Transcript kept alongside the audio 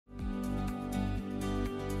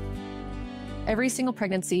Every single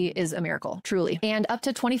pregnancy is a miracle, truly. And up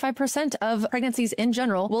to 25% of pregnancies in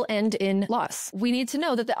general will end in loss. We need to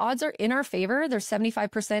know that the odds are in our favor. They're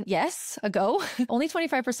 75% yes, a go, only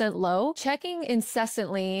 25% low. Checking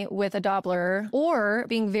incessantly with a Doppler or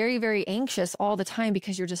being very, very anxious all the time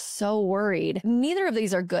because you're just so worried. Neither of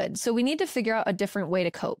these are good. So we need to figure out a different way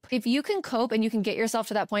to cope. If you can cope and you can get yourself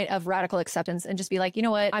to that point of radical acceptance and just be like, you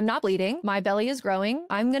know what, I'm not bleeding. My belly is growing.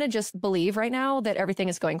 I'm going to just believe right now that everything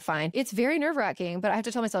is going fine. It's very nerve-wracking, but I have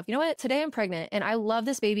to tell myself, you know what, today I'm pregnant and I love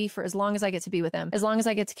this baby for as long as I get to be with them, as long as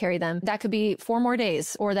I get to carry them. That could be 4 more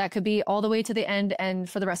days, or that could be all the way to the end and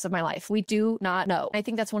for the rest of my life. We do not know. I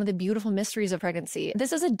think that's one of the beautiful mysteries of pregnancy.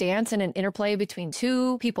 This is a dance and an interplay between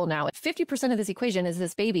two people now. 50% of this equation is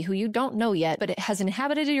this baby who you don't know yet, but it has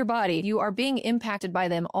inhabited your body. You are being impacted by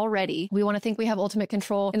them already. We want to think we have ultimate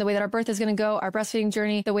control in the way that our birth is going to go, our breastfeeding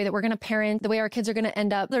journey, the way that we're going to parent, the way our kids are going to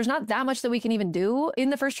end up. There's not that much that we can even do in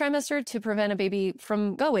the first trimester to prevent a baby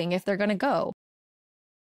from going if they're going to go.